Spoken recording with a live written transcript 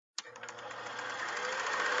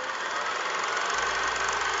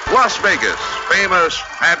Las Vegas, famous,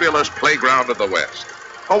 fabulous playground of the West.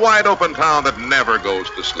 A wide-open town that never goes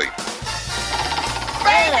to sleep.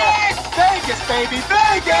 Vegas! Vegas, baby,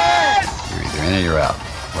 Vegas! You're either in or you're out.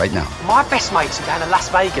 Right now. My best mates are going to Las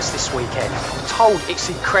Vegas this weekend. I'm told it's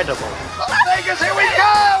incredible. Vegas, here we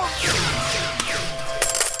go!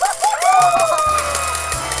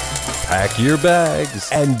 Pack your bags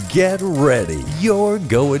and get ready. You're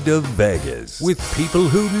going to Vegas with people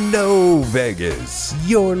who know Vegas.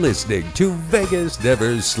 You're listening to Vegas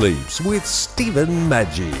Never Sleeps with Stephen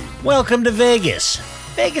Maggi. Welcome to Vegas.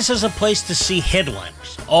 Vegas is a place to see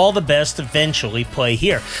headliners. All the best eventually play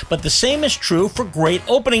here. But the same is true for great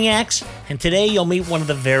opening acts, and today you'll meet one of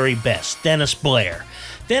the very best, Dennis Blair.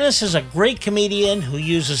 Dennis is a great comedian who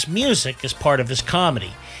uses music as part of his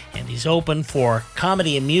comedy, and he's open for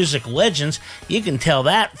comedy and music legends. You can tell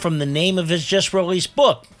that from the name of his just-released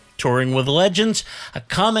book, Touring with Legends, a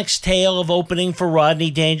comic's tale of opening for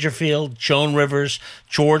Rodney Dangerfield, Joan Rivers,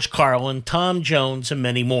 George Carlin, Tom Jones, and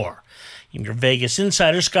many more. Your Vegas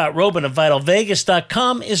insider, Scott Robin of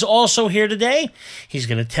VitalVegas.com, is also here today. He's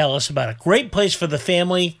going to tell us about a great place for the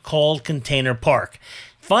family called Container Park.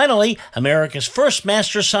 Finally, America's first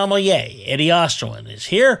master sommelier, Eddie Osterland, is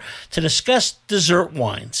here to discuss dessert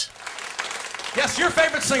wines. Yes, your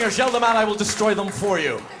favorite singers. Yell them out. I will destroy them for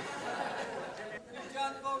you.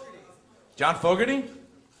 John Fogerty. John Fogerty?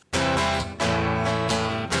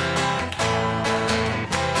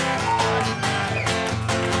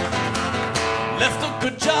 Left a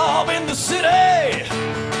good job in the city.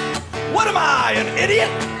 What am I, an idiot?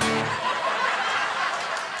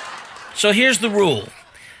 So here's the rule.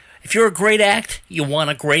 If you're a great act, you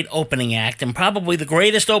want a great opening act, and probably the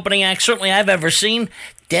greatest opening act certainly I've ever seen.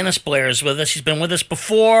 Dennis Blair is with us. He's been with us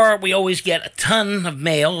before. We always get a ton of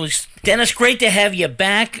mail. Dennis, great to have you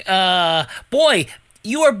back. Boy,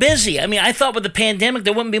 you are busy. I mean, I thought with the pandemic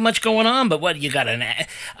there wouldn't be much going on, but what, you got a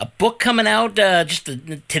book coming out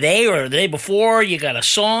today or the day before? You got a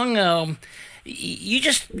song? You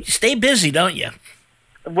just stay busy, don't you?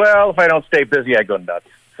 Well, if I don't stay busy, I go nuts.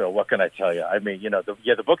 So what can I tell you? I mean,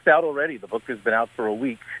 the book's out already. The book has been out for a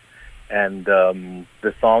week. And the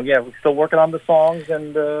song, we're still working on the songs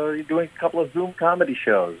and doing a couple of Zoom comedy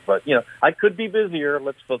shows. But, I could be busier.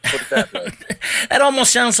 Let's put it that way. That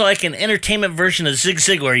almost sounds like an entertainment version of Zig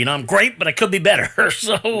Ziglar. I'm great, but I could be better.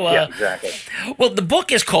 So, yeah, exactly. Well, the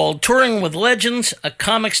book is called Touring with Legends, a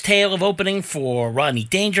comic's tale of opening for Rodney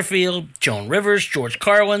Dangerfield, Joan Rivers, George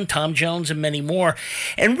Carlin, Tom Jones, and many more.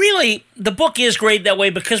 And really, the book is great that way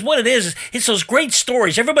because what it is, it's those great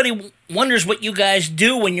stories. Everybody wonders what you guys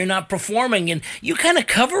do when you're not performing, and you kind of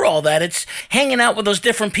cover all that. It's hanging out with those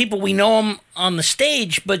different people. We know them on the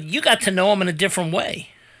stage, but you got to know them in a different way.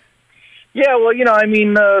 Yeah, well,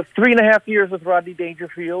 3.5 years with Rodney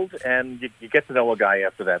Dangerfield, and you get to know a guy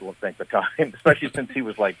after that length of time, especially since he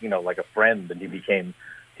was like a friend, and he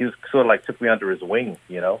was sort of like took me under his wing,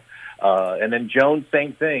 and then Joan,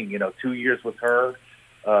 same thing, 2 years with her.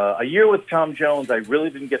 A year with Tom Jones, I really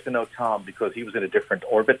didn't get to know Tom because he was in a different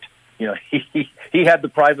orbit. He had the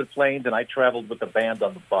private planes, and I traveled with the band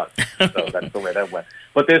on the bus. So that's the way that went.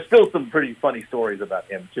 But there's still some pretty funny stories about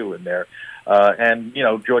him, too, in there. And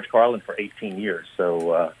George Carlin for 18 years.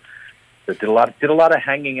 So did a lot of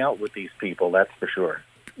hanging out with these people, that's for sure.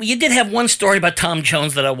 You did have one story about Tom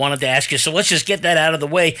Jones that I wanted to ask you, so let's just get that out of the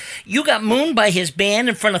way. You got mooned by his band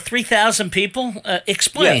in front of 3,000 people?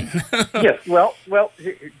 Explain. Yes. Well.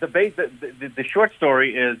 The short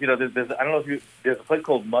story is, there's I don't know if there's a place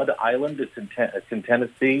called Mud Island. It's in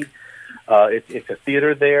Tennessee. It's a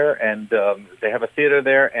theater there, and they have a theater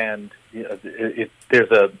there, and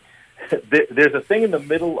there's a thing in the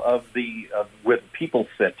middle of where people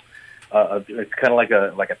sit. It's kind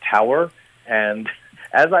of like a tower, and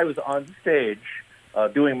as I was on stage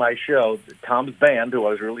doing my show, Tom's band, who I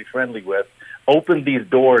was really friendly with, opened these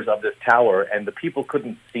doors of this tower, and the people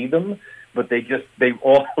couldn't see them, but they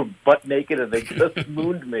all butt naked, and they just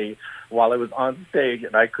mooned me while I was on stage,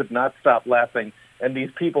 and I could not stop laughing. And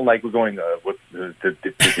these people were going, did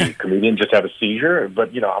the comedian just have a seizure? But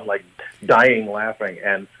I'm like dying laughing,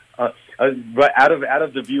 and right out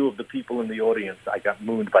of the view of the people in the audience, I got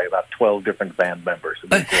mooned by about 12 different band members. It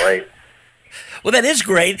was great. Well, that is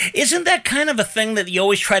great. Isn't that kind of a thing that you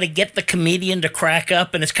always try to get the comedian to crack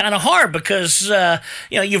up? And it's kind of hard because,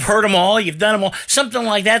 you've heard them all, you've done them all. Something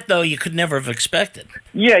like that, though, you could never have expected.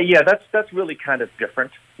 Yeah, that's really kind of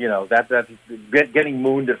different. That's getting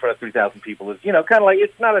mooned in front of 3,000 people is, kind of like,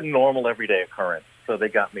 it's not a normal everyday occurrence. So they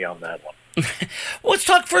got me on that one. Well, let's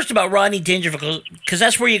talk first about Rodney Dangerfield, because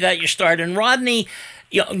that's where you got your start. And Rodney,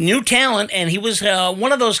 new talent, and he was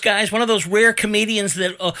one of those guys, one of those rare comedians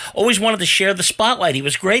that always wanted to share the spotlight. He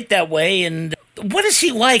was great that way. And what is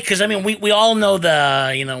he like? Because, I mean, we all know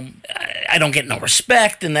I don't get no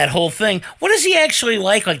respect and that whole thing. What is he actually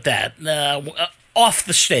like that, off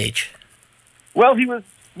the stage? Well, he was,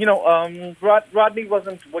 Rodney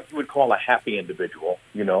wasn't what you would call a happy individual.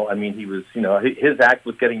 I mean, he was, his act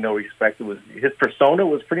was getting no respect. His persona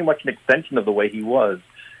was pretty much an extension of the way he was,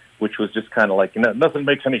 which was just kind of like, nothing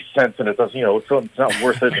makes any sense, and it doesn't, it's not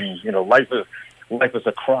worth it, and life is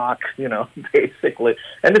a crock, basically.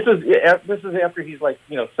 And this is after he's like,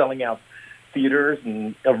 selling out theaters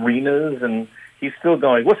and arenas, and he's still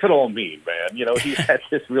going, what's it all mean, man? He had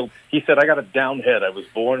he said, I got a down head. I was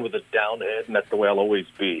born with a down head, and that's the way I'll always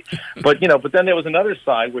be. But then there was another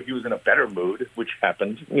side where he was in a better mood, which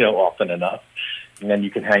happened, often enough. And then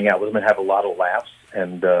you can hang out with him and have a lot of laughs.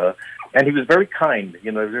 And he was very kind,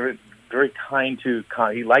 very, very kind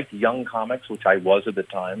he liked young comics, which I was at the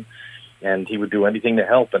time. And he would do anything to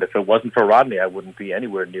help. And if it wasn't for Rodney, I wouldn't be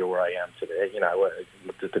anywhere near where I am today.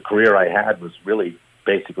 The career I had was really,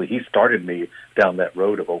 basically, he started me down that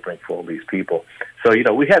road of opening for all these people. So,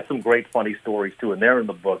 we had some great funny stories, too, and they're in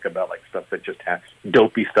the book about, stuff that just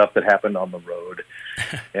dopey stuff that happened on the road.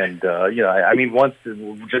 And, I mean, once,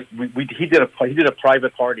 he did a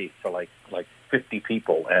private party for, like 50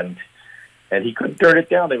 people, and he couldn't turn it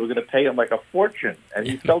down. They were going to pay him, a fortune, and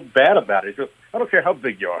he felt bad about it. He goes, I don't care how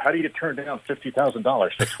big you are. How do you turn down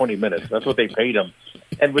 $50,000 for 20 minutes? That's what they paid him.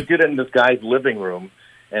 And we did it in this guy's living room.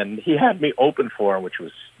 And he had me open for him, which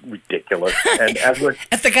was ridiculous. And at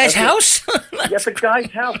the guy's house? At the guy's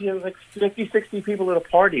house. There was 50, 60 people at a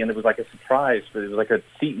party, and it was like a surprise. It was like a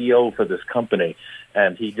CEO for this company.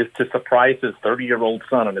 And he just, to surprise his 30-year-old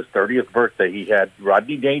son on his 30th birthday, he had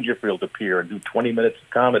Rodney Dangerfield appear and do 20 minutes of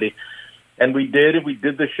comedy. And we did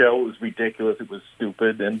the show. It was ridiculous. It was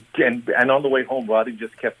stupid. And on the way home, Rodney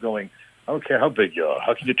just kept going, I don't care how big you are.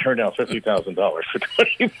 How can you turn down $50,000 for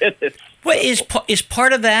 20 minutes? Well, is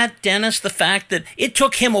part of that, Dennis, the fact that it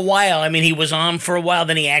took him a while? I mean, he was on for a while,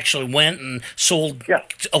 then he actually went and sold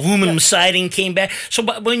aluminum siding, came back. So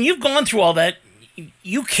but when you've gone through all that,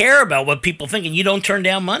 you care about what people think, and you don't turn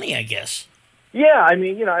down money, I guess. Yeah, I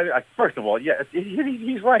mean, first of all,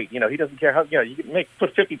 he's right. He doesn't care how, you can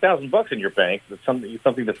put $50,000 in your bank. That's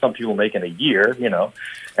something that some people make in a year,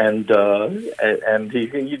 and how are you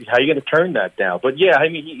going to turn that down? But yeah, I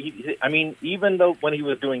mean, even though when he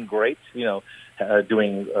was doing great,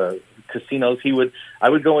 doing casinos, I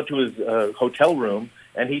would go into his hotel room,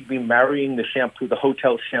 and he'd be marrying the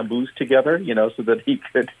hotel shampoos together, so that he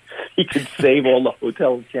could save all the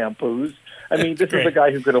hotel shampoos. I mean, this is a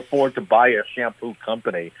guy who could afford to buy a shampoo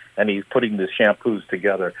company, and he's putting the shampoos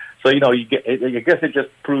together. So, I guess it just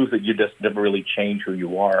proves that you just never really change who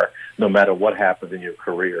you are, no matter what happens in your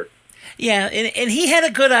career. Yeah, and he had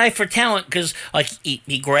a good eye for talent, because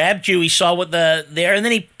he grabbed you, he saw what there, and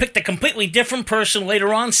then he picked a completely different person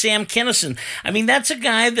later on, Sam Kinison. I mean, that's a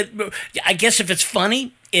guy that, I guess if it's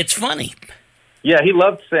funny, it's funny. Yeah, he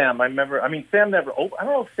loved Sam. Sam never. I don't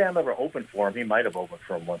know if Sam ever opened for him. He might have opened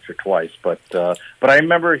for him once or twice, but I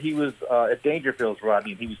remember he was at Dangerfield's,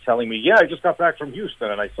 Rodney, and he was telling me, "Yeah, I just got back from Houston,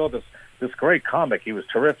 and I saw this great comic. He was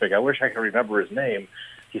terrific. I wish I could remember his name."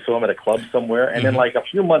 He saw him at a club somewhere, and then a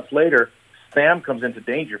few months later, Sam comes into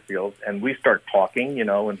Dangerfield, and we start talking. And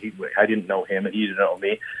I didn't know him, and he didn't know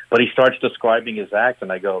me, but he starts describing his act,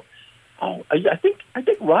 and I go, "Oh, I think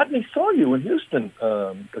Rodney saw you in Houston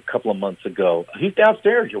a couple of months ago. He's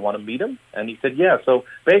downstairs. You want to meet him?" And he said, "Yeah." So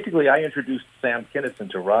basically, I introduced Sam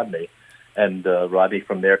Kinison to Rodney, and Rodney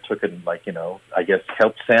from there took it and I guess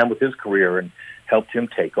helped Sam with his career and helped him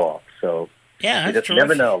take off. So yeah, you just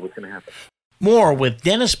never know what's going to happen. More with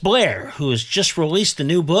Dennis Blair, who has just released a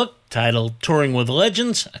new book titled Touring with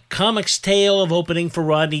Legends, a comic's tale of opening for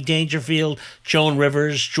Rodney Dangerfield, Joan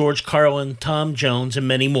Rivers, George Carlin, Tom Jones, and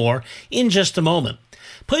many more, in just a moment.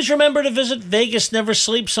 Please remember to visit Vegas Never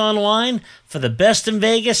Sleeps online. For the best in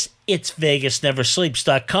Vegas, it's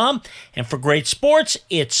VegasNeverSleeps.com. And for great sports,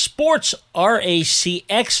 it's Sports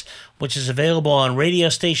RACX, which is available on radio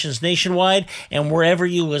stations nationwide and wherever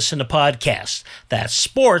you listen to podcasts. That's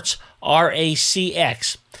Sports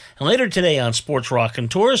RACX. And later today on Sports Rockin'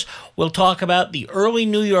 Tours, we'll talk about the early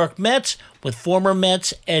New York Mets with former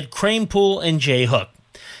Mets Ed Kranepool and Jay Hook.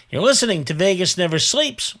 You're listening to Vegas Never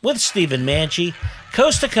Sleeps with Stephen Manchi,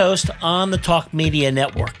 coast to coast on the Talk Media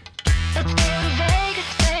Network. Let's go to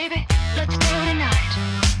Vegas, baby. Let's go tonight.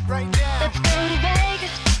 Right now. Let's go to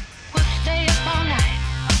Vegas. We'll stay up all night.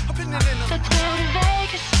 Let's go to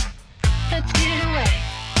Vegas. Let's get away.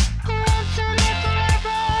 Once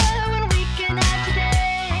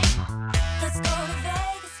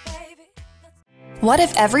What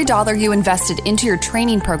if every dollar you invested into your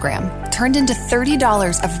training program turned into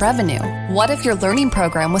 $30 of revenue? What if your learning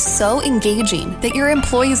program was so engaging that your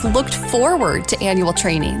employees looked forward to annual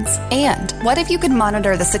trainings? And what if you could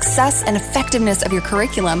monitor the success and effectiveness of your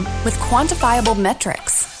curriculum with quantifiable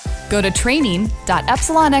metrics? Go to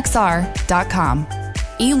training.epsilonxr.com.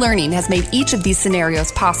 E-learning has made each of these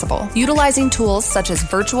scenarios possible. Utilizing tools such as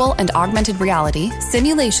virtual and augmented reality,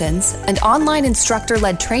 simulations, and online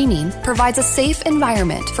instructor-led training provides a safe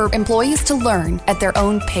environment for employees to learn at their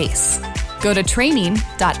own pace. Go to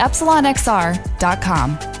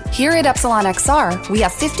training.epsilonxr.com. Here at Epsilon XR, we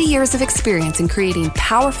have 50 years of experience in creating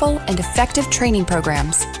powerful and effective training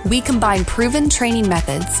programs. We combine proven training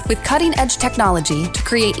methods with cutting-edge technology to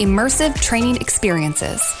create immersive training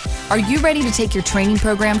experiences. Are you ready to take your training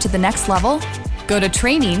program to the next level? Go to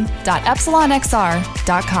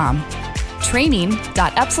training.epsilonxr.com.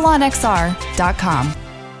 training.epsilonxr.com.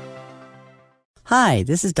 Hi,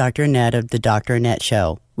 this is Dr. Annette of The Dr. Annette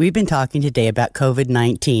Show. We've been talking today about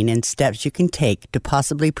COVID-19 and steps you can take to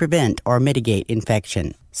possibly prevent or mitigate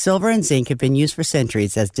infection. Silver and zinc have been used for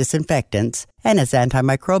centuries as disinfectants and as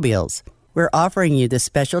antimicrobials. We're offering you this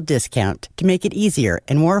special discount to make it easier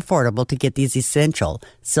and more affordable to get these essential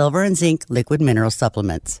silver and zinc liquid mineral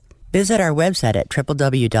supplements. Visit our website at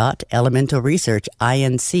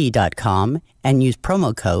www.elementalresearchinc.com and use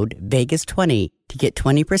promo code VEGAS20 to get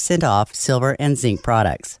 20% off silver and zinc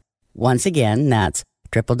products. Once again, that's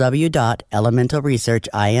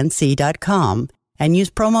www.elementalresearchinc.com and use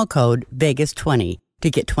promo code VEGAS20 to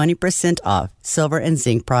get 20% off silver and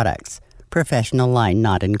zinc products. Professional line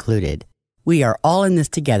not included. We are all in this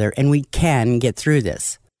together and we can get through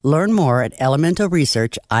this. Learn more at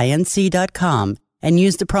elementalresearchinc.com and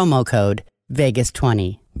use the promo code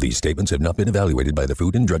VEGAS20. These statements have not been evaluated by the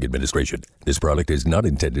Food and Drug Administration. This product is not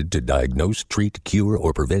intended to diagnose, treat, cure,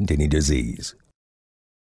 or prevent any disease.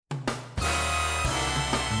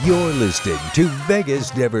 You're listening to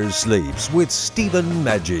Vegas Never Sleeps with Stephen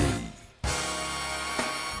Maggi.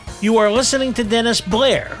 You are listening to Dennis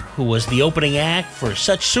Blair, who was the opening act for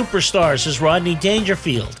such superstars as Rodney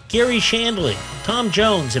Dangerfield, Gary Shandling, Tom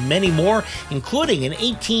Jones, and many more, including an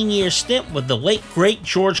 18-year stint with the late, great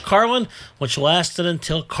George Carlin, which lasted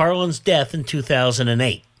until Carlin's death in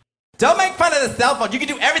 2008. Don't make fun of the cell phone. You can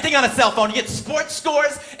do everything on a cell phone. You get sports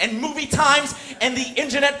scores and movie times and the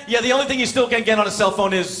internet. Yeah, the only thing you still can't get on a cell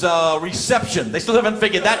phone is reception. They still haven't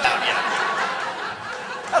figured that out yet.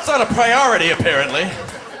 That's not a priority, apparently.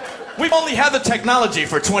 We've only had the technology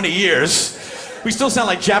for 20 years. We still sound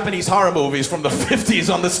like Japanese horror movies from the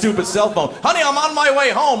 50s on the stupid cell phone. Honey, I'm on my way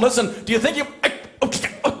home. Listen, do you think you...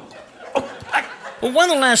 Well, one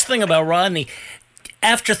last thing about Rodney.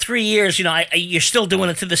 After 3 years, you're still doing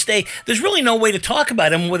it to this day. There's really no way to talk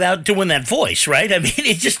about him without doing that voice, right? I mean,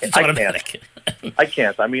 it's automatic. I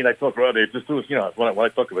can't. I mean, I talk about it. Just when I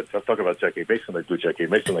talk about Jackie Mason, I do Jackie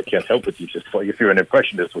Mason. I can't help it. If you're an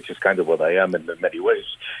impressionist, which is kind of what I am in many ways,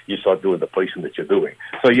 you start doing the placing that you're doing.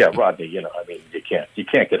 So yeah, Rodney, you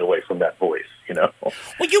can't get away from that voice. Well,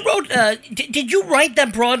 you wrote. Did you write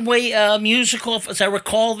that Broadway musical? As I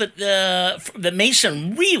recall, that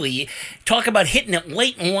Mason really talk about hitting it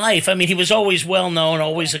late in life. I mean, he was always well known,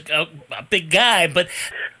 always a big guy. But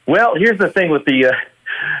here's the thing with the.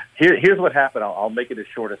 Here's what happened. I'll make it as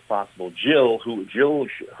short as possible. Jill, who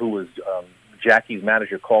was Jackie's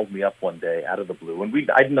manager, called me up one day out of the blue, and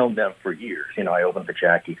I'd known them for years. I opened for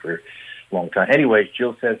Jackie for a long time. Anyways,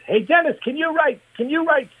 Jill says, "Hey, Dennis, can you write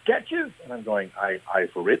sketches?" And I'm going,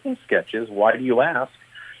 "I've written sketches. Why do you ask?"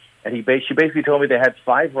 And she basically told me they had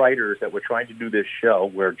 5 writers that were trying to do this show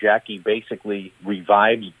where Jackie basically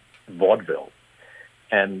revives vaudeville.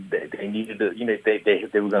 And they needed to,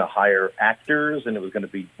 they were going to hire actors, and it was going to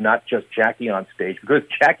be not just Jackie on stage, because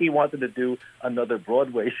Jackie wanted to do another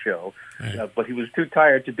Broadway show, but he was too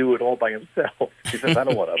tired to do it all by himself. He says, I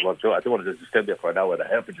don't want to just stand there for an hour and a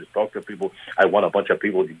half and just talk to people. I want a bunch of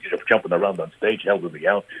people just jumping around on stage, helping me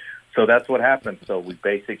out. So that's what happened. So we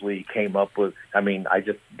basically came up with, I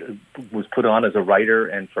just was put on as a writer,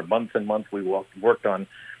 and for months and months we worked on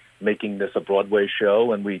making this a Broadway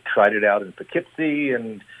show, and we tried it out in Poughkeepsie,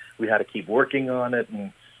 and we had to keep working on it,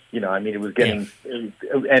 and it was getting,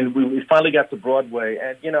 and we finally got to Broadway,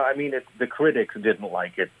 and the critics didn't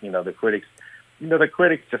like it. The critics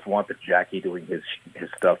just wanted Jackie doing his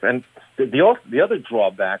stuff, and the other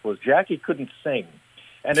drawback was Jackie couldn't sing.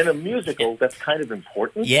 And in a musical, that's kind of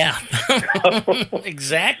important. Yeah,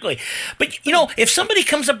 exactly. But, if somebody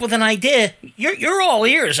comes up with an idea, you're all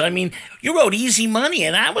ears. I mean, you wrote Easy Money,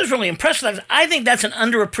 and I was really impressed with that. I think that's an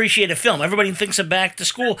underappreciated film. Everybody thinks of Back to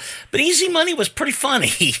School, but Easy Money was pretty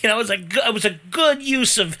funny. It was a good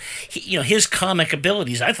use of, his comic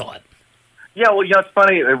abilities, I thought. Yeah, well, it's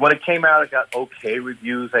funny. When it came out, it got okay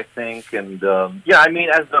reviews, I think. And,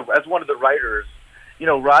 as one of the writers,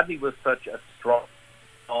 Rodney was such a strong,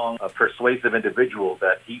 persuasive individual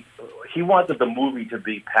that he wanted the movie to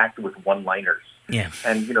be packed with one-liners. Yeah.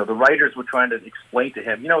 And, the writers were trying to explain to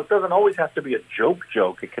him, it doesn't always have to be a joke.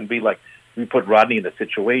 It can be like, we put Rodney in a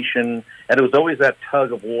situation, and it was always that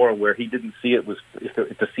tug of war where he didn't see if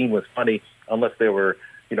the scene was funny unless there were,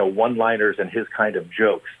 one-liners and his kind of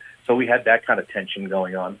jokes. So we had that kind of tension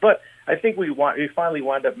going on. But I think we finally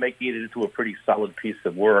wound up making it into a pretty solid piece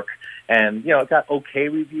of work. And, it got okay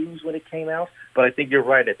reviews when it came out. But I think you're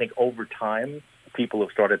right. I think over time, people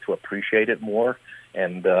have started to appreciate it more.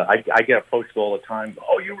 And I get approached all the time,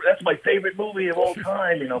 that's my favorite movie of all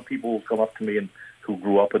time. People will come up to me and who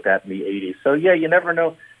grew up with that in the 80s. So, yeah, you never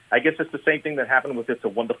know. I guess it's the same thing that happened with It's a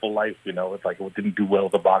Wonderful Life. It's like it didn't do well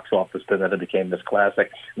at the box office, but then it became this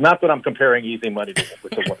classic. Not that I'm comparing Easy Money to It's a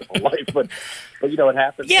Wonderful Life, but it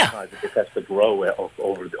happens sometimes. It has to grow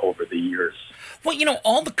over the years. Well,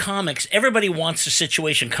 all the comics, everybody wants a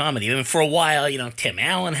situation comedy. I mean, for a while, Tim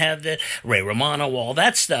Allen had the Ray Romano, all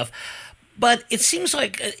that stuff. But it seems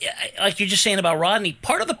like you're just saying about Rodney,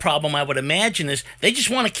 part of the problem, I would imagine, is they just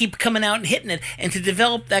want to keep coming out and hitting it. And to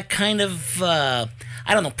develop that kind of,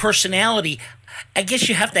 personality, I guess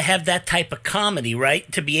you have to have that type of comedy,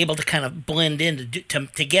 right, to be able to kind of blend in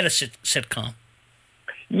to get a sitcom.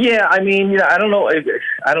 Yeah, I mean, I don't know.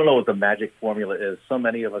 I don't know what the magic formula is. So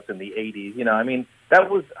many of us in the '80s,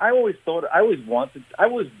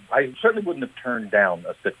 I certainly wouldn't have turned down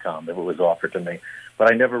a sitcom if it was offered to me, but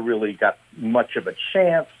I never really got much of a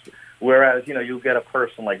chance. Whereas, you get a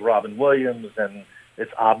person like Robin Williams, and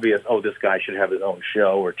it's obvious, this guy should have his own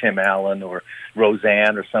show, or Tim Allen, or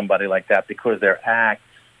Roseanne, or somebody like that, because their acts,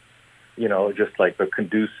 just like they're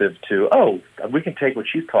conducive to, we can take what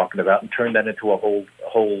she's talking about and turn that into a whole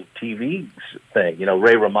TV thing.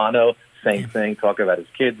 Ray Romano, same thing, talking about his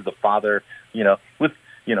kids, the father,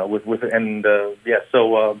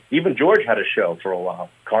 So even George had a show for a while.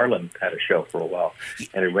 Carlin had a show for a while,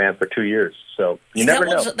 and it ran for 2 years. So you never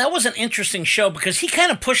know. That was an interesting show because he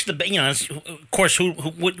kind of pushed of course,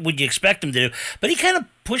 what would you expect him to do? But he kind of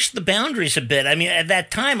pushed the boundaries a bit. I mean, at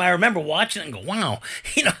that time, I remember watching it and go, wow,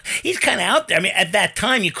 he's kind of out there. I mean, at that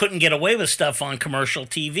time, you couldn't get away with stuff on commercial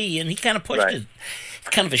TV, and he kind of pushed it. It's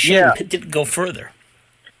kind of a shame it didn't go further.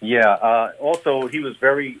 Yeah. Also, he was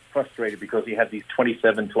very frustrated because he had these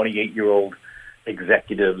 27, 28-year-old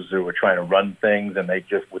executives who were trying to run things, and they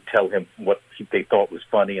just would tell him what they thought was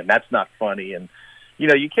funny, and that's not funny. And,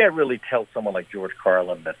 you can't really tell someone like George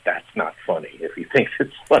Carlin that that's not funny if he thinks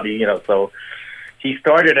it's funny, So he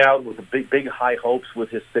started out with big high hopes with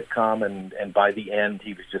his sitcom, and by the end,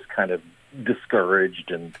 he was just kind of discouraged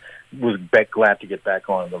and was glad to get back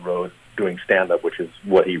on the road doing stand-up, which is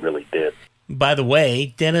what he really did. By the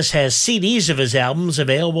way, Dennis has CDs of his albums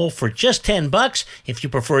available for just $10 if you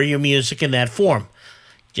prefer your music in that form.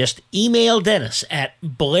 Just email Dennis at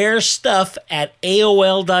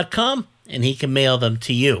blairstuff@aol.com and he can mail them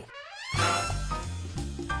to you.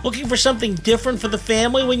 Looking for something different for the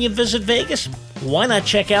family when you visit Vegas? Why not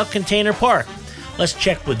check out Container Park? Let's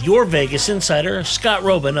check with your Vegas insider, Scott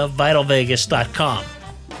Robin of VitalVegas.com.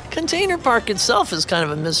 Container Park itself is kind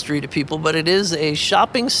of a mystery to people, but it is a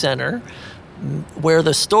shopping center where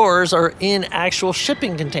the stores are in actual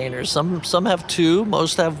shipping containers. Some have two,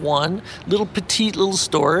 most have one. Petite little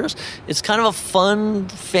stores. It's kind of a fun,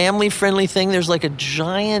 family-friendly thing. There's like a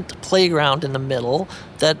giant playground in the middle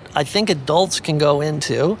that I think adults can go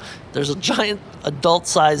into. There's a giant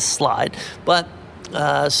adult-sized slide, but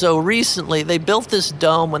so recently, they built this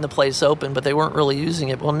dome when the place opened, but they weren't really using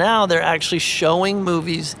it. Well, now they're actually showing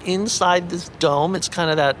movies inside this dome. It's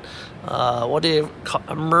kind of that,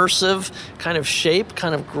 immersive kind of shape,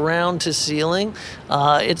 kind of ground to ceiling.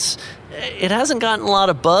 It hasn't gotten a lot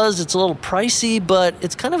of buzz. It's a little pricey, but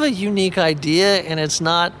it's kind of a unique idea, and it's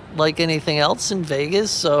not like anything else in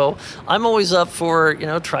Vegas. So I'm always up for,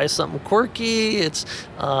 try something quirky. It's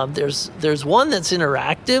there's one that's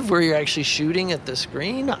interactive where you're actually shooting at the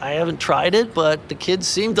screen. I haven't tried it, but the kids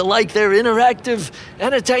seem to like their interactive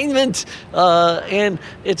entertainment. And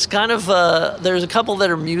it's kind of there's a couple that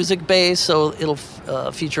are music based, so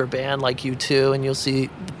feature a band like U2, and you'll see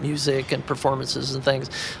music and performances and things.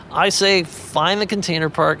 I say find the Container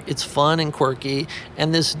Park. It's fun and quirky,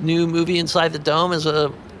 and this new movie Inside the Dome is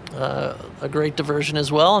a great diversion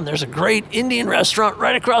as well. And there's a great Indian restaurant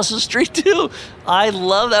right across the street too. I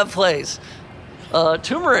love that place.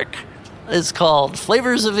 Turmeric is called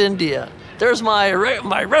Flavors of India. There's my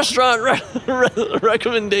restaurant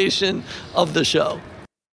recommendation of the show.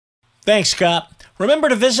 Thanks, Scott. Remember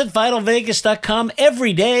to visit VitalVegas.com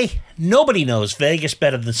every day. Nobody knows Vegas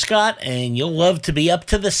better than Scott, and you'll love to be up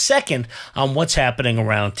to the second on what's happening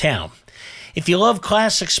around town. If you love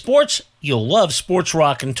classic sports, you'll love Sports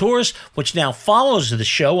Rockin' Tours, which now follows the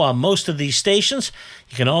show on most of these stations.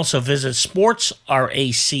 You can also visit Sports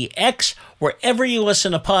RACX wherever you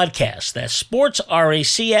listen to podcasts. That's Sports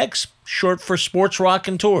RACX, short for Sports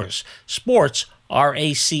Rockin' Tours. Sports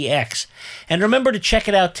RACX. And remember to check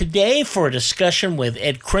it out today for a discussion with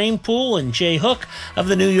Ed Kranepool and Jay Hook of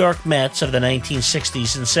the New York Mets of the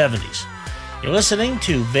 1960s and 70s. You're listening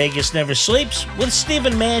to Vegas Never Sleeps with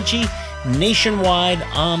Stephen Maggi, nationwide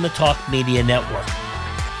on the Talk Media Network.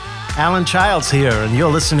 Alan Childs here, and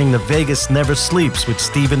you're listening to Vegas Never Sleeps with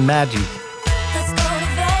Stephen Maggi. Let's go to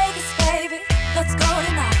Vegas, baby. Let's go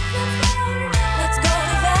tonight. Let's go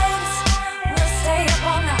to Vegas. We'll stay up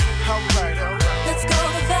all night. Let's go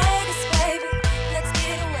to Vegas, baby. Let's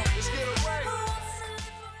get away.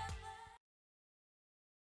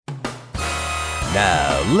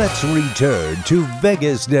 Now, let's return to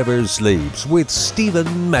Vegas Never Sleeps with Stephen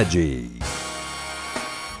Maggi.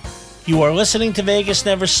 You are listening to Vegas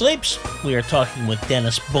Never Sleeps. We are talking with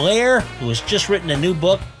Dennis Blair, who has just written a new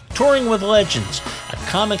book, Touring with Legends, a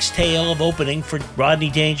comic's tale of opening for Rodney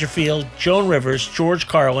Dangerfield, Joan Rivers, George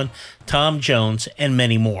Carlin, Tom Jones, and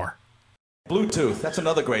many more. Bluetooth, that's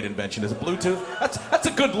another great invention. Is it Bluetooth? That's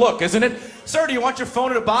a good look, isn't it? Sir, do you want your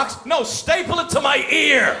phone in a box? No, staple it to my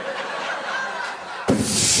ear.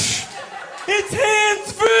 It's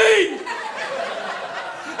hands-free!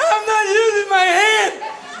 I'm not using my hand!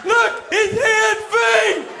 Look, it's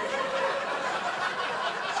hands-free!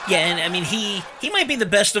 Yeah, and I mean, he might be the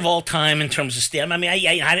best of all time in terms of stand. I mean,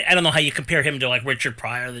 I don't know how you compare him to like Richard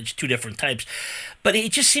Pryor. There's two different types, but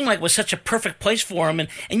it just seemed like it was such a perfect place for him,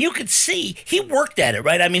 and you could see he worked at it,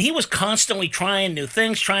 right? I mean, he was constantly trying new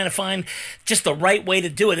things, trying to find just the right way to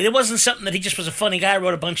do it. And it wasn't something that he just was a funny guy,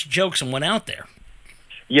 wrote a bunch of jokes, and went out there.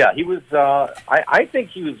 Yeah, he was. I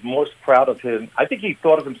think he was most proud of him. I think he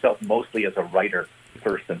thought of himself mostly as a writer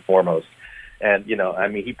first and foremost. And I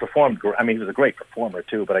mean, he performed. I mean, he was a great performer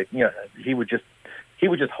too. But he would just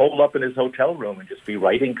hole up in his hotel room and just be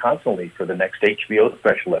writing constantly for the next HBO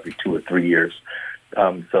special every 2 or 3 years.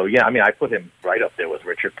 So yeah, I mean, I put him right up there with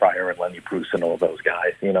Richard Pryor and Lenny Bruce and all those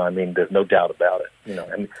guys. I mean, there's no doubt about it.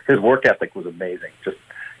 And his work ethic was amazing. Just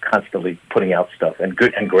constantly putting out stuff and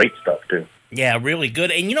good and great stuff too. Yeah, really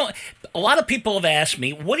good. And a lot of people have asked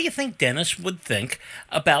me, what do you think Dennis would think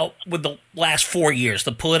about with the last 4 years,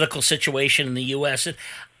 the political situation in the U.S.?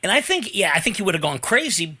 And I think he would have gone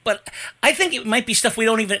crazy, but I think it might be stuff we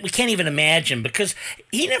can't even imagine, because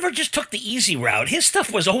he never just took the easy route. His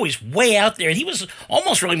stuff was always way out there, and he was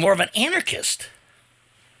almost really more of an anarchist.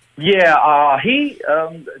 Yeah,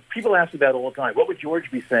 people ask me that all the time. What would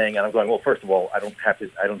George be saying? And I'm going, well, first of all, I don't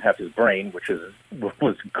have his brain, which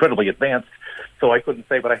was incredibly advanced, so I couldn't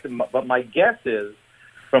say. But my guess is,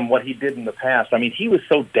 from what he did in the past, I mean, he was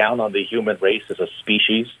so down on the human race as a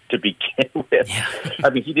species to begin with. Yeah. I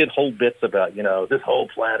mean, he did whole bits about this whole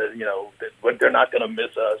planet, they're not going to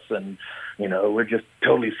miss us, and we're just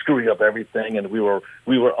totally screwing up everything, and we were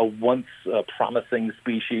a once promising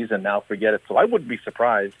species, and now forget it. So I wouldn't be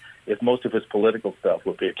surprised if most of his political stuff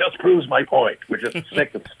would be, it just proves my point. We're just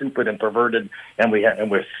sick and stupid and perverted, and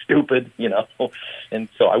we're stupid, And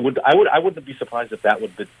so I wouldn't be surprised if that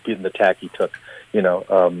would be the tack he took,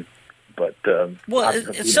 But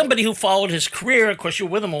as somebody who followed his career, of course, you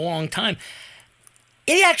were with him a long time.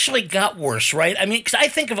 It actually got worse, right? I mean, because I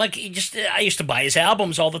think of I used to buy his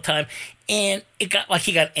albums all the time, and it got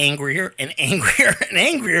he got angrier and angrier and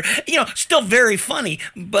angrier. Still very funny,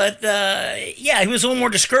 but he was a little more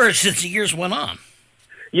discouraged as the years went on.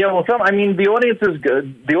 Yeah, well, the audience is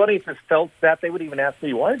good. The audience has felt that. They would even ask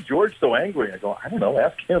me, why is George so angry? I go, I don't know,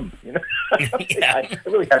 ask him. I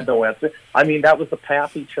really had no answer. I mean, that was the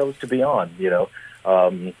path he chose to be on, he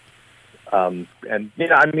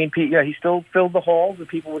still filled the halls, and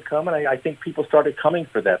people would come, and I think people started coming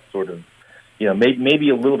for that sort of, maybe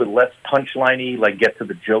a little bit less punchliney, like get to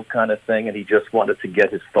the joke kind of thing, and he just wanted to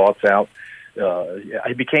get his thoughts out.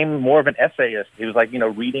 He became more of an essayist. He was like,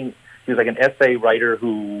 reading. He was like an essay writer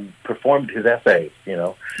who performed his essays.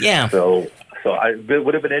 Yeah. So it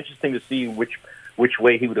would have been interesting to see which which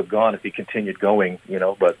way he would have gone if he continued going,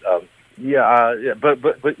 but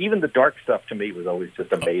but even the dark stuff to me was always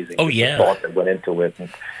just amazing. Oh, yeah. The thought that went into it,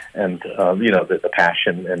 and the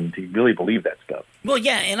passion, and he really believed that stuff. Well,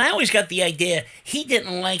 yeah, and I always got the idea he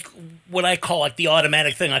didn't like what I call like the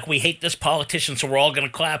automatic thing, like we hate this politician, so we're all going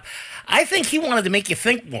to clap. I think he wanted to make you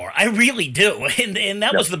think more. I really do, and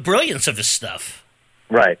that was the brilliance of his stuff.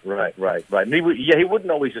 Right. And he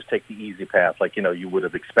wouldn't always just take the easy path, like you would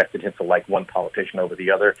have expected him to like one politician over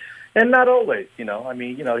the other, and not always.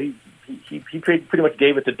 He pretty much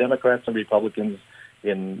gave it to Democrats and Republicans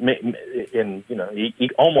in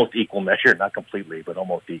almost equal measure, not completely, but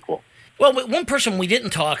almost equal. Well, one person we didn't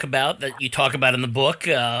talk about that you talk about in the book,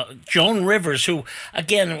 Joan Rivers, who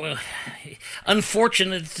again,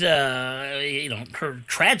 unfortunate, her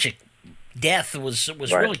tragic death was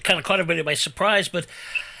right. Really kind of caught everybody by surprise, but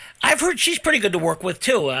I've heard she's pretty good to work with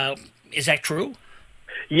too. Is that true?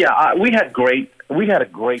 Yeah, we had a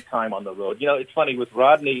great time on the road. It's funny with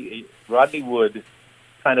Rodney would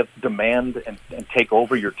kind of demand and take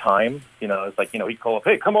over your time. It's like, he'd call up,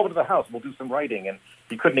 hey, come over to the house, we'll do some writing. And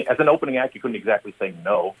he couldn't, as an opening act, you couldn't exactly say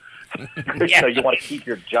no. You want to keep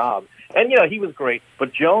your job. And, he was great.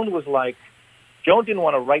 But Joan didn't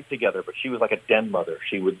want to write together, but she was like a den mother.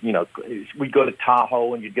 She would, we'd go to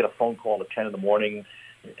Tahoe and you'd get a phone call at 10 in the morning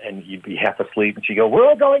and you'd be half asleep and she'd go, we're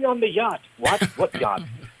all going on the yacht. What? What yacht?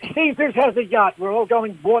 Caesars has a yacht. We're all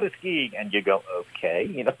going water skiing. And you go,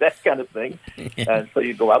 okay, that kind of thing. And so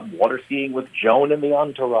you'd go out water skiing with Joan and the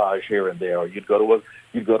entourage here and there. Or you'd go to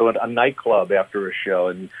a nightclub after a show.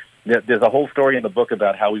 And there's a whole story in the book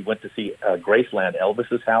about how we went to see Graceland,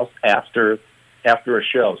 Elvis's house, after a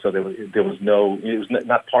show. So it was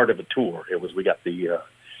not part of a tour. It was we got the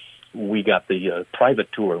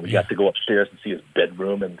private tour. We got to go upstairs and see his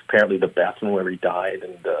bedroom and apparently the bathroom where he died,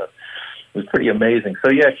 and it was pretty amazing. So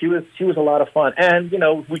yeah, she was a lot of fun. And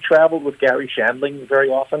we traveled with Gary Shandling very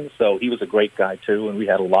often, so he was a great guy too, and we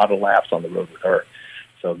had a lot of laughs on the road with her.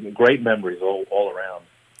 So great memories all around.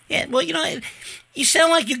 Yeah, well, you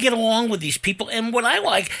sound like you get along with these people, and what I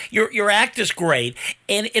like, your act is great,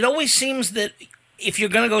 and it always seems that if you're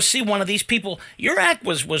going to go see one of these people, your act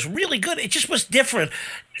was really good. It just was different.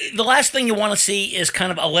 The last thing you want to see is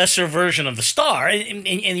kind of a lesser version of the star, and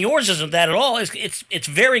yours isn't that at all. It's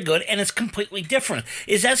very good, and it's completely different.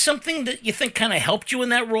 Is that something that you think kind of helped you in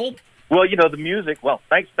that role? Well, the music. Well,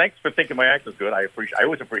 thanks for thinking my act was good. I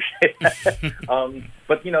always appreciate that.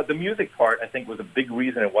 But the music part, I think, was a big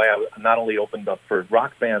reason why I not only opened up for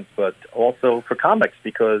rock bands, but also for comics,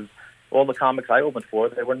 because all the comics I opened for,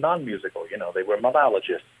 they were non-musical. They were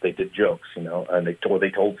monologists. They did jokes. And they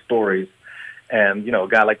told stories. And a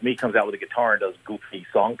guy like me comes out with a guitar and does goofy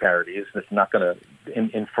song parodies. And it's not going to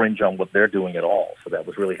infringe on what they're doing at all. So that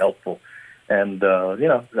was really helpful. And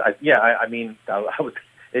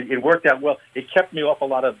It worked out well. It kept me off a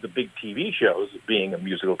lot of the big TV shows being a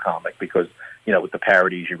musical comic because, with the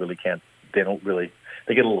parodies, you really can't, they get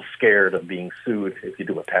a little scared of being sued if you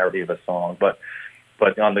do a parody of a song. But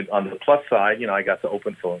on the plus side, I got to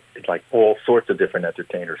open for like all sorts of different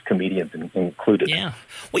entertainers, comedians included. Yeah.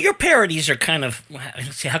 Well, your parodies are kind of,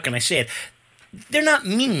 how can I say it? They're not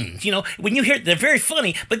mean. When you hear it, they're very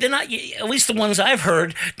funny, but they're not, at least the ones I've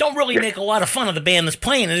heard, don't really make a lot of fun of the band that's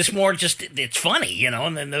playing it. It's more just, it's funny,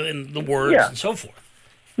 and the words and so forth.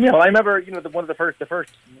 Yeah, well, I remember, one of the first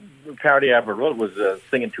parody I ever wrote was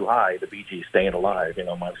Singing Too High, the Bee Gees, Staying Alive. I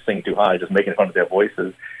was singing too high, just making fun of their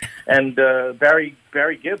voices. And Barry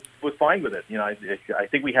Gibb was fine with it. I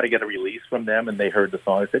think we had to get a release from them, and they heard the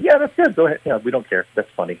song and said, yeah, that's good, go ahead. We don't care, that's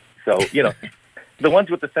funny. So, the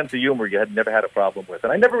ones with the sense of humor you had never had a problem with.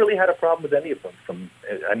 And I never really had a problem with any of them.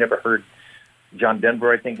 I never heard John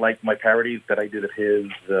Denver, I think, like my parodies that I did of his.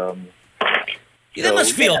 That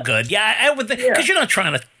must feel good. Yeah, I would think, because you're not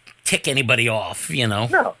trying to tick anybody off,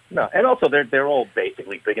 No. And also, they're all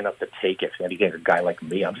basically big enough to take it. And you get a guy like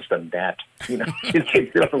me, I'm just a gnat. You don't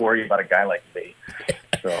have to worry about a guy like me.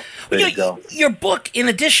 So, there you go. Your book, in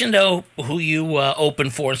addition to who you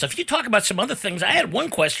open for and stuff, you talk about some other things. I had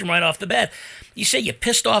one question right off the bat. You say you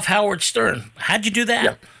pissed off Howard Stern. How'd you do that?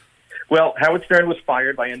 Yeah. Well, Howard Stern was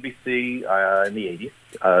fired by NBC in the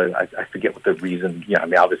 80s. I forget what the reason.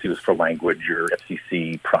 Obviously it was for language or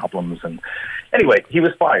FCC problems. And anyway, he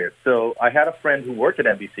was fired. So I had a friend who worked at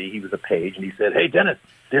NBC. He was a page, and he said, hey, Dennis,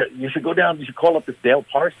 you should go down. You should call up this Dale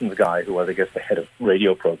Parsons guy, who was, I guess, the head of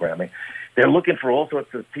radio programming. They're looking for all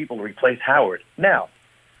sorts of people to replace Howard. Now,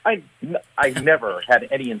 I never had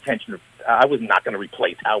any intention of, I was not going to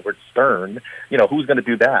replace Howard Stern. Who's going to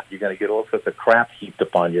do that? You're going to get all sorts of crap heaped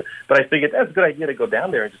upon you. But I figured that's a good idea to go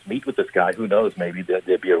down there and just meet with this guy. Who knows? Maybe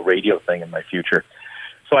there'd be a radio thing in my future.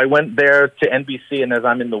 So I went there to NBC, and as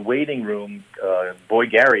I'm in the waiting room, boy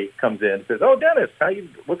Gary comes in and says, "Oh, Dennis,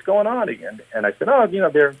 what's going on again?" And I said, "Oh,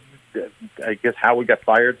 I guess Howard got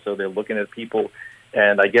fired, so they're looking at people."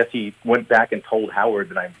 And I guess he went back and told Howard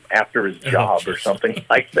that I'm after his job or something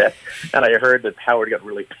like that. And I heard that Howard got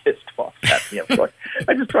really pissed off at me. So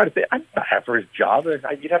I just tried to say, I'm not after his job.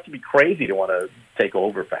 You'd have to be crazy to want to take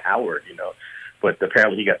over for Howard, But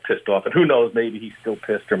apparently he got pissed off. And who knows, maybe he's still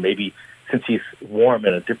pissed, or maybe since he's warm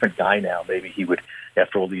and a different guy now, maybe he would,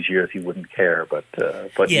 after all these years, he wouldn't care. But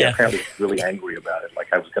yeah, apparently he's really angry about it.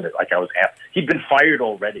 He'd been fired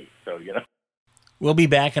already, so, We'll be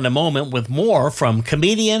back in a moment with more from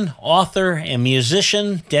comedian, author, and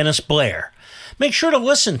musician Dennis Blair. Make sure to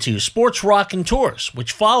listen to Sports Rockin' Tours,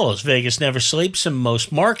 which follows Vegas Never Sleeps in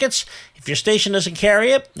most markets. If your station doesn't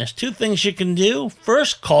carry it, there's two things you can do.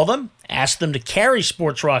 First, call them, ask them to carry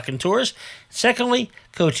Sports Rockin' Tours. Secondly,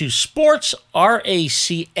 go to Sports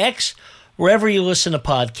RACX, wherever you listen to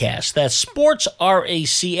podcasts. That's Sports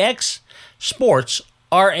RACX, Sports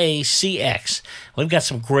RACX. We've got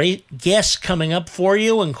some great guests coming up for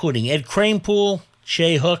you, including Ed Kranepool,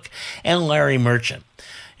 Jay Hook, and Larry Merchant.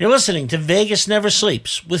 You're listening to Vegas Never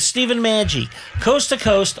Sleeps with Stephen Maggi, coast to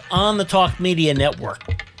coast on the Talk Media Network.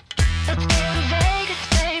 Let's go to Vegas,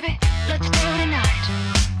 baby. Let's go tonight.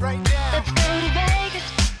 Right now. Let's go to Vegas.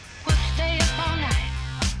 We'll stay up all night.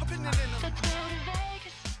 Let's go to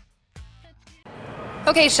Vegas.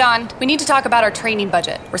 Okay, Sean, we need to talk about our training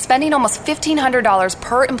budget. We're spending almost $1,500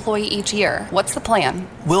 per employee each year. What's the plan?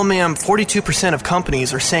 Well, ma'am, 42% of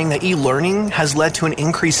companies are saying that e-learning has led to an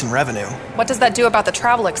increase in revenue. What does that do about the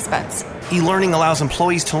travel expense? E-learning allows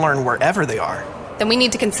employees to learn wherever they are. Then we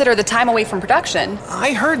need to consider the time away from production.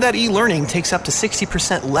 I heard that e-learning takes up to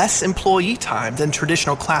 60% less employee time than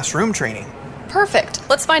traditional classroom training. Perfect.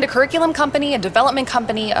 Let's find a curriculum company, a development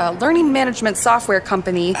company, a learning management software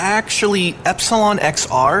company. Actually, Epsilon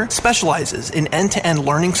XR specializes in end-to-end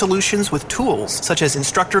learning solutions with tools such as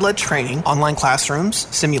instructor-led training, online classrooms,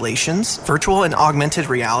 simulations, virtual and augmented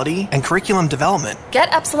reality, and curriculum development.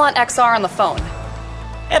 Get Epsilon XR on the phone.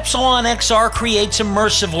 Epsilon XR creates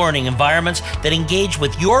immersive learning environments that engage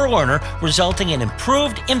with your learner, resulting in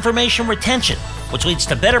improved information retention, which leads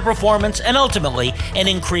to better performance and ultimately an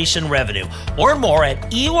increase in revenue. Learn more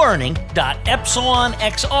at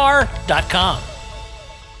elearning.epsilonxr.com.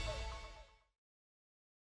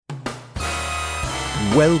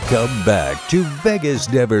 Welcome back to Vegas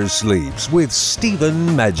Never Sleeps with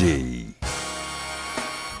Stephen Maggi.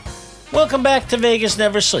 Welcome back to Vegas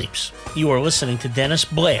Never Sleeps. You are listening to Dennis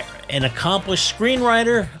Blair, an accomplished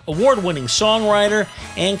screenwriter, award-winning songwriter,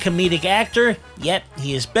 and comedic actor, yet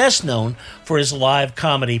he is best known for his live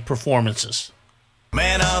comedy performances.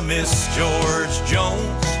 Man, I miss George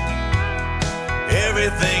Jones.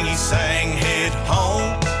 Everything he sang hit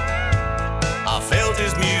home. I felt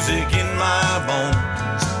his music in my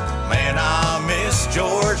bones. Man, I miss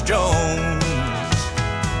George Jones.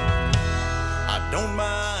 I don't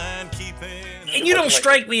mind keeping... And you don't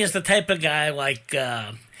strike me as the type of guy like,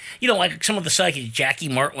 like some of the psychics, Jackie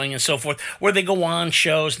Martling and so forth, where they go on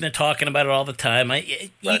shows and they're talking about it all the time.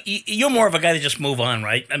 You're more of a guy that just move on,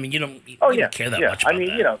 right? I mean, you don't care that much about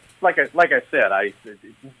that. Like I said, it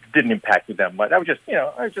didn't impact me that much. I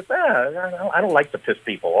don't like to piss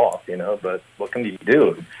people off, but what can you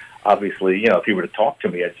do? Obviously, if he were to talk to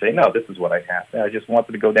me, I'd say, no, this is what I have. I just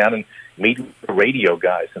wanted to go down and meet the radio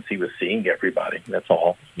guy since he was seeing everybody. That's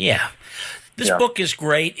all. Yeah. This book is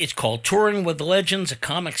great. It's called Touring with the Legends, a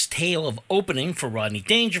comic's tale of opening for Rodney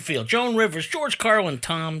Dangerfield, Joan Rivers, George Carlin,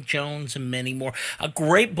 Tom Jones, and many more. A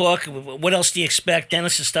great book. What else do you expect?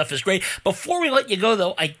 Dennis's stuff is great. Before we let you go,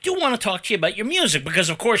 though, I do want to talk to you about your music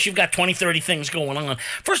because, of course, you've got 20, 30 things going on.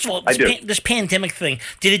 First of all, this pandemic thing,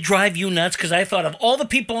 did it drive you nuts? Because I thought of all the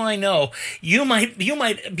people I know, you might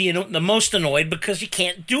be the most annoyed because you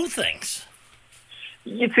can't do things.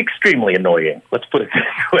 It's extremely annoying. Let's put it this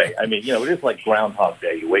way. I mean, it is like Groundhog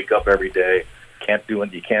Day. You wake up every day,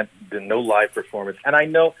 no live performance. And I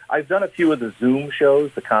know I've done a few of the Zoom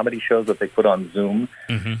shows, the comedy shows that they put on Zoom,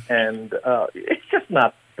 and it's just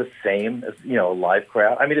not the same as, a live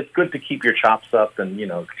crowd. I mean, it's good to keep your chops up and,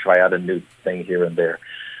 try out a new thing here and there.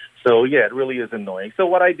 So, yeah, it really is annoying. So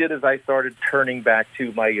what I did is I started turning back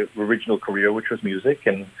to my original career, which was music,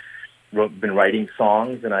 and been writing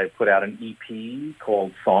songs, and I put out an EP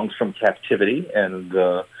called Songs from Captivity, and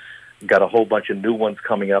got a whole bunch of new ones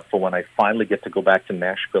coming up for when I finally get to go back to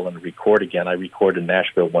Nashville and record again. I record in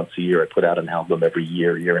Nashville once a year. I put out an album every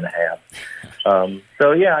year and a half.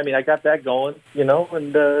 So yeah, I mean, I got that going, you know,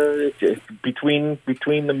 and between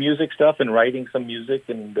the music stuff and writing some music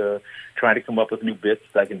and trying to come up with new bits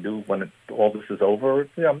that I can do when all this is over,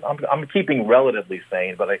 you know, I'm keeping relatively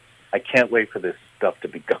sane, but I can't wait for this stuff to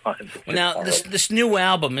be gone. Well, now, this new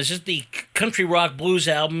album, is it the country rock blues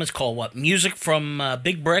album? It's called what? Music from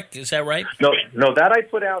Big Brick, is that right? No, that I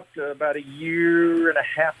put out about a year and a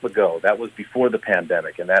half ago. That was before the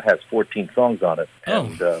pandemic, and that has 14 songs on it.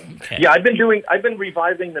 And, okay. Yeah, I've been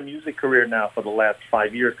reviving the music career now for the last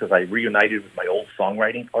 5 years because I reunited with my old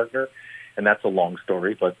songwriting partner, and that's a long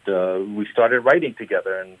story. But we started writing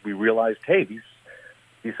together, and we realized, hey, these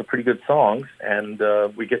are pretty good songs, and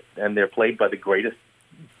they're played by the greatest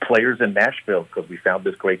players in Nashville because we found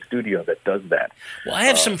this great studio that does that. Well, I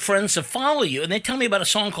have some friends that follow you, and they tell me about a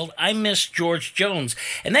song called I Miss George Jones,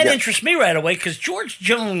 and that interests me right away because George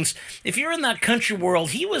Jones, if you're in that country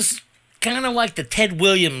world, he was kind of like the Ted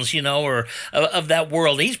Williams, you know, or of that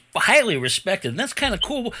world. He's highly respected, and that's kind of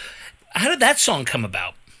cool. How did that song come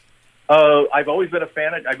about? I've always been a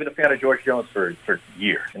fan of George Jones for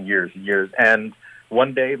years and years and years, and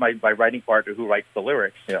one day, my writing partner, who writes the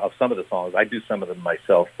lyrics, you know, of some of the songs, I do some of them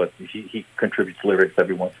myself, but he contributes lyrics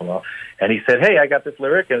every once in a while. And he said, "Hey, I got this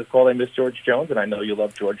lyric, and it's called I Miss George Jones, and I know you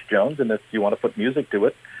love George Jones, and if you want to put music to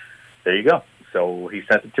it, there you go." So he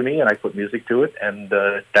sent it to me, and I put music to it, and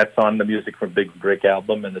that's on the Music from Big Brick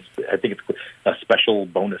album, and I think it's a special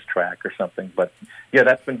bonus track or something. But yeah,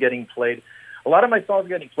 that's been getting played. A lot of my songs are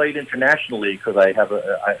getting played internationally because I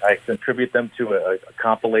contribute them to a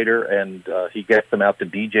compilator, and he gets them out to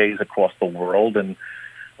DJs across the world. And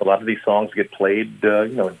a lot of these songs get played,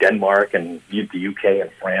 in Denmark and the UK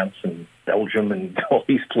and France and Belgium and all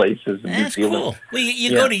these places. And That's New Zealand. cool. Well,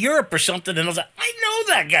 you go to Europe or something, and I was like, I know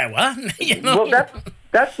that guy. What? You know? Well,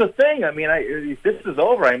 that's the thing. I mean, if this is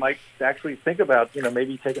over, I might actually think about,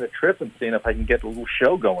 maybe taking a trip and seeing if I can get a little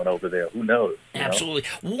show going over there. Who knows? Absolutely.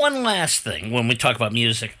 One last thing when we talk about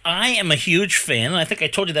music. I am a huge fan, and I think I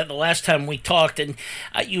told you that the last time we talked, and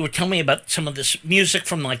you were telling me about some of this music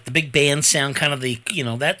from like the big band sound, kind of the,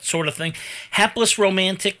 that sort of thing. Hapless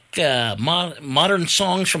romantic, modern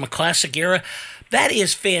songs from a classic era. That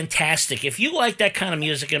is fantastic. If you like that kind of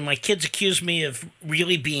music, and my kids accuse me of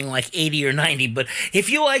really being like 80 or 90, but if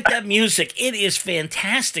you like that music, it is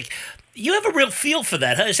fantastic. You have a real feel for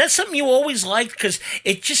that, huh? Is that something you always liked? Because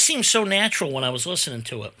it just seems so natural when I was listening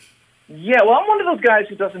to it. Yeah, well, I'm one of those guys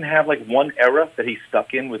who doesn't have like one era that he's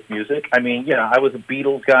stuck in with music. I mean, I was a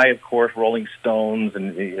Beatles guy, of course, Rolling Stones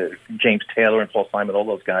and James Taylor and Paul Simon, all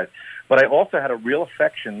those guys. But I also had a real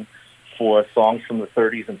affection for songs from the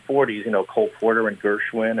 30s and 40s, Cole Porter and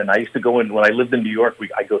Gershwin. And I used to go in, when I lived in New York,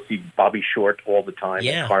 I go see Bobby Short all the time,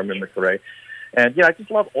 and Carmen McRae. And, I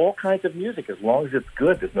just love all kinds of music as long as it's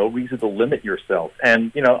good. There's no reason to limit yourself.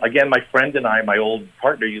 And, again, my friend and I, my old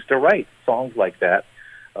partner, used to write songs like that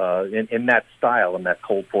in that style, in that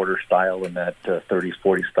Cole Porter style, in that 30s,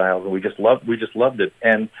 40s style. And we just loved it.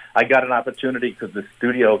 And I got an opportunity because the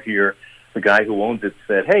studio here, the guy who owns it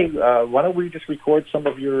said, "Hey, why don't we just record some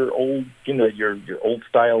of your old, your old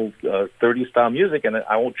style, 30s style music, and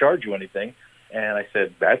I won't charge you anything." And I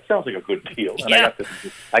said, "That sounds like a good deal." And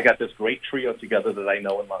I got this great trio together that I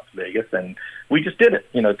know in Las Vegas, and we just did it.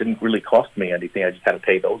 It didn't really cost me anything. I just had to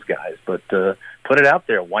pay those guys, but put it out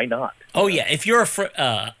there. Why not? Oh yeah, if you're a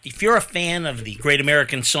fan of the Great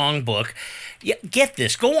American Songbook, get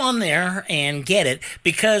this. Go on there and get it,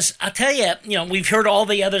 because I'll tell you, we've heard all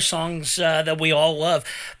the other songs that we all love,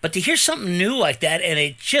 but to hear something new like that and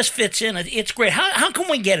it just fits in, it's great. How can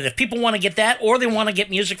we get it? If people want to get that, or they want to get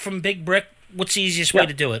music from Big Brick, what's the easiest way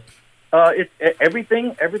to do it? It's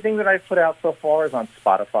everything that I've put out so far is on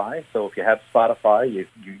Spotify. So if you have Spotify, you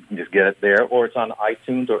can just get it there, or it's on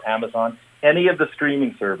iTunes or Amazon. Any of the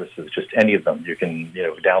streaming services, just any of them. You can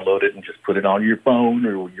download it and just put it on your phone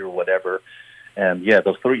or your whatever. And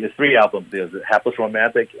those three albums, there's Hapless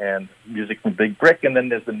Romantic and Music from Big Brick, and then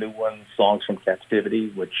there's the new one, Songs from Captivity,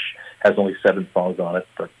 which has only 7 songs on it.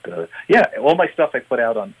 But all my stuff I put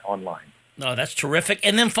out online. Oh, that's terrific.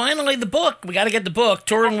 And then finally, the book. We got to get the book,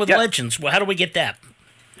 Touring with Legends. Well, how do we get that?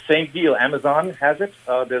 Same deal. Amazon has it.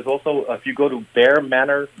 There's also, if you go to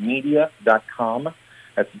bearmanormedia.com,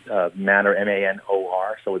 that's Manor,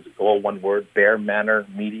 M-A-N-O-R, so it's all one word,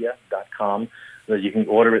 bearmanormedia.com. You can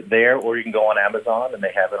order it there, or you can go on Amazon, and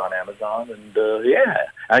they have it on Amazon. And,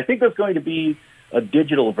 I think there's going to be a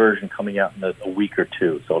digital version coming out in a week or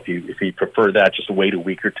two. So if you prefer that, just wait a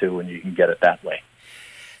week or two, and you can get it that way.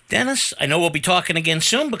 Dennis, I know we'll be talking again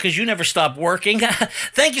soon because you never stop working.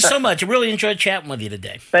 Thank you so much. I really enjoyed chatting with you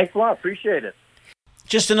today. Thanks a lot. Appreciate it.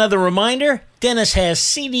 Just another reminder, Dennis has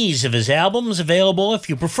CDs of his albums available if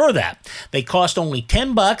you prefer that. They cost only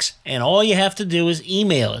 $10, and all you have to do is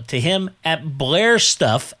email it to him at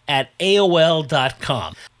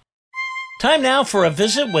blairstuff@AOL.com. Time now for a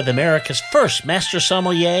visit with America's first master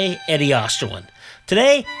sommelier, Eddie Osterland.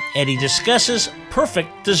 Today, Eddie discusses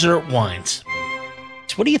perfect dessert wines.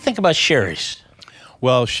 What do you think about sherries?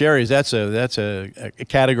 Well, sherries, that's a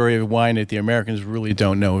category of wine that the Americans really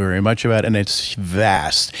don't know very much about, and it's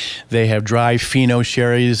vast. They have dry Fino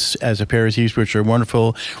sherries as aperitifs, which are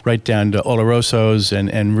wonderful, right down to Olorosos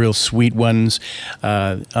and real sweet ones.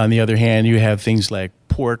 On the other hand, you have things like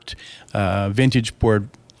port, vintage port,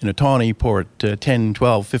 tawny port, 10,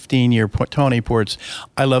 12, 15-year tawny ports.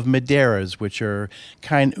 I love Madeiras, which are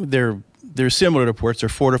they're similar to ports. They're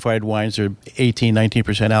fortified wines. They're 18,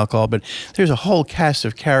 19% alcohol. But there's a whole cast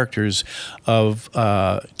of characters of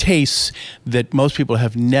tastes that most people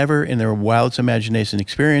have never in their wildest imagination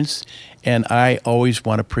experienced. And I always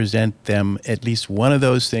want to present them at least one of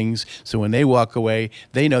those things. So when they walk away,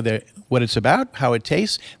 they know what it's about, how it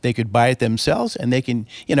tastes. They could buy it themselves, and they can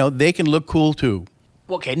look cool too.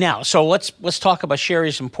 Okay, now, so let's talk about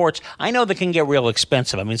sherries and ports. I know they can get real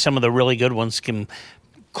expensive. I mean, some of the really good ones can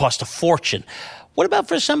cost a fortune. What about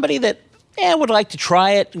for somebody that would like to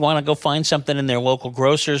try it, want to go find something in their local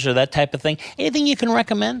grocers or that type of thing? Anything you can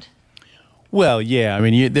recommend? Well, yeah. I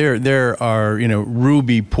mean, there are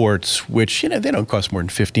ruby ports, which they don't cost more than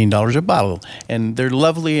 $15 a bottle, and they're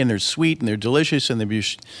lovely and they're sweet and they're delicious, and you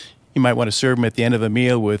might want to serve them at the end of a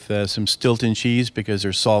meal with some Stilton cheese because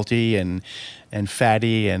they're salty and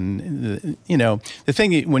fatty, and the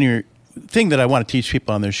thing that I want to teach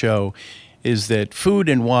people on their show is that food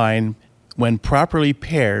and wine, when properly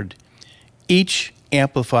paired, each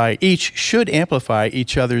should amplify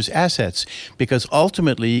each other's assets, because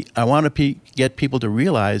ultimately I want to get people to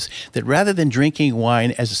realize that rather than drinking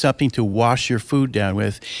wine as something to wash your food down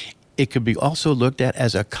with, it could be also looked at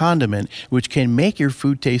as a condiment which can make your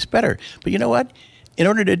food taste better. But you know what? In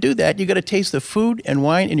order to do that, you got to taste the food and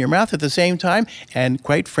wine in your mouth at the same time. And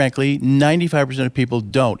quite frankly, 95% of people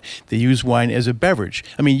don't. They use wine as a beverage.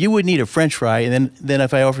 I mean, you would need a French fry, and then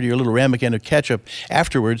if I offered you a little ramekin of ketchup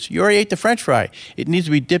afterwards, you already ate the French fry. It needs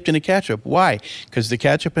to be dipped in the ketchup. Why? Because the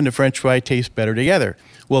ketchup and the French fry taste better together.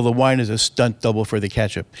 Well, the wine is a stunt double for the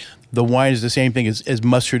ketchup. The wine is the same thing as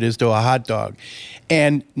mustard is to a hot dog.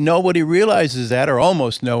 And nobody realizes that, or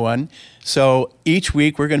almost no one. So each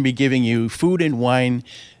week we're going to be giving you food and wine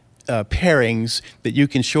pairings that you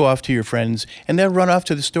can show off to your friends, and they'll run off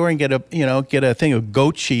to the store and get a thing of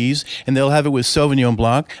goat cheese, and they'll have it with Sauvignon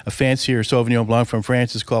Blanc. A fancier Sauvignon Blanc from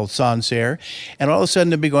France is called Sancerre. And all of a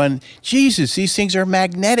sudden they'll be going, Jesus, these things are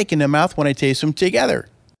magnetic in the mouth when I taste them together.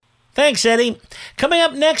 Thanks, Eddie. Coming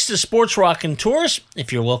up next is Sports Rockin' Tours.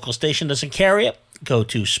 If your local station doesn't carry it, go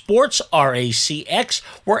to Sports, RACX,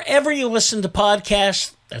 wherever you listen to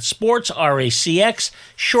podcasts. That's Sports, RACX,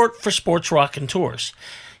 short for Sports Rockin' Tours.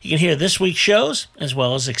 You can hear this week's shows, as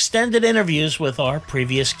well as extended interviews with our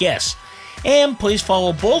previous guests. And please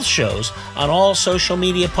follow both shows on all social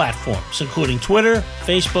media platforms, including Twitter,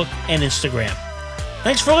 Facebook, and Instagram.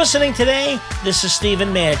 Thanks for listening today. This is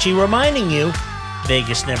Stephen Maggi reminding you,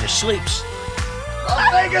 Vegas never sleeps.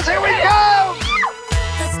 Las Vegas, here we go!